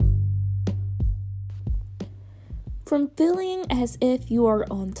From feeling as if you are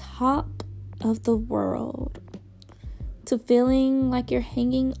on top of the world to feeling like you're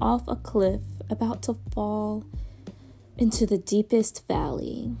hanging off a cliff about to fall into the deepest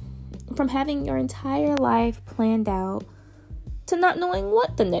valley. From having your entire life planned out to not knowing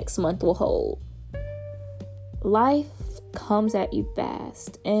what the next month will hold. Life comes at you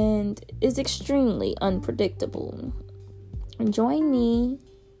fast and is extremely unpredictable. Join me,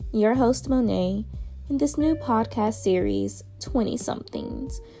 your host Monet, in this new podcast series,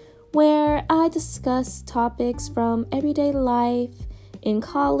 20-somethings, where I discuss topics from everyday life in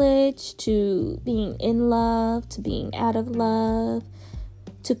college to being in love, to being out of love,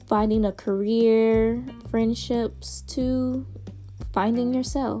 to finding a career, friendships, to finding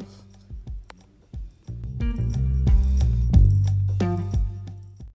yourself.